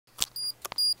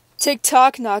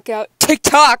TikTok knockout.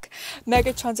 TikTok!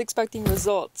 Megatron's expecting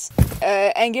results.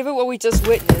 And given what we just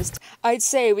witnessed, I'd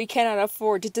say we cannot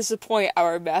afford to disappoint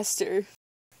our master.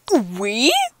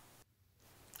 We?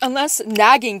 Unless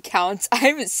nagging counts, I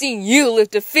haven't seen you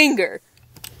lift a finger.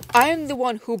 I am the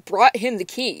one who brought him the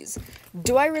keys.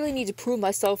 Do I really need to prove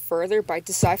myself further by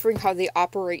deciphering how they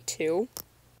operate too?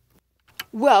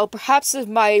 Well, perhaps if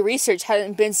my research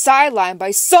hadn't been sidelined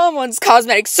by someone's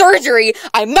cosmetic surgery,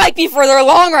 I might be further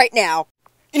along right now.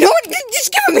 You know what?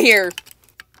 Just give him here.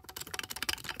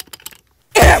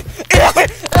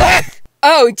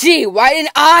 Oh, gee, why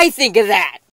didn't I think of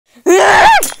that?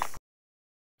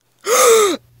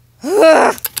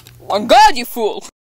 On God, you fool!